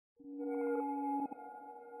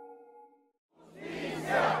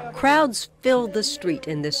Crowds filled the street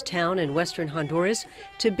in this town in western Honduras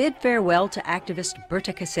to bid farewell to activist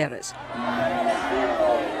Berta Caceres.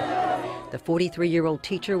 The 43-year-old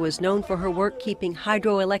teacher was known for her work keeping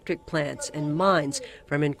hydroelectric plants and mines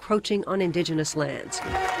from encroaching on indigenous lands.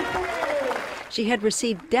 She had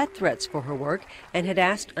received death threats for her work and had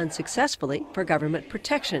asked unsuccessfully for government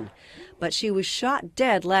protection. But she was shot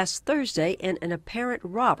dead last Thursday in an apparent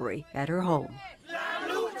robbery at her home.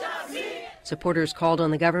 Supporters called on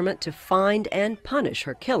the government to find and punish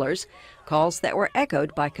her killers, calls that were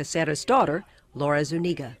echoed by Caceres' daughter, Laura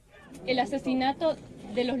Zuniga. El asesinato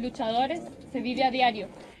de los luchadores se vive a diario.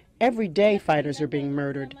 Every day fighters are being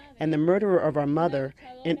murdered, and the murderer of our mother,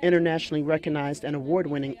 an internationally recognized and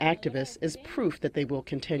award-winning activist, is proof that they will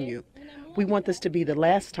continue. We want this to be the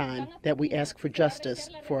last time that we ask for justice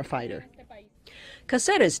for a fighter.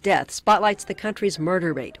 Caceres' death spotlights the country's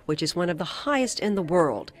murder rate, which is one of the highest in the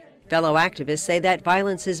world. Fellow activists say that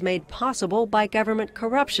violence is made possible by government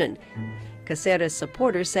corruption. Caceres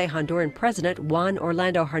supporters say Honduran President Juan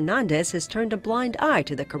Orlando Hernandez has turned a blind eye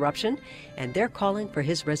to the corruption, and they're calling for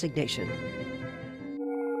his resignation.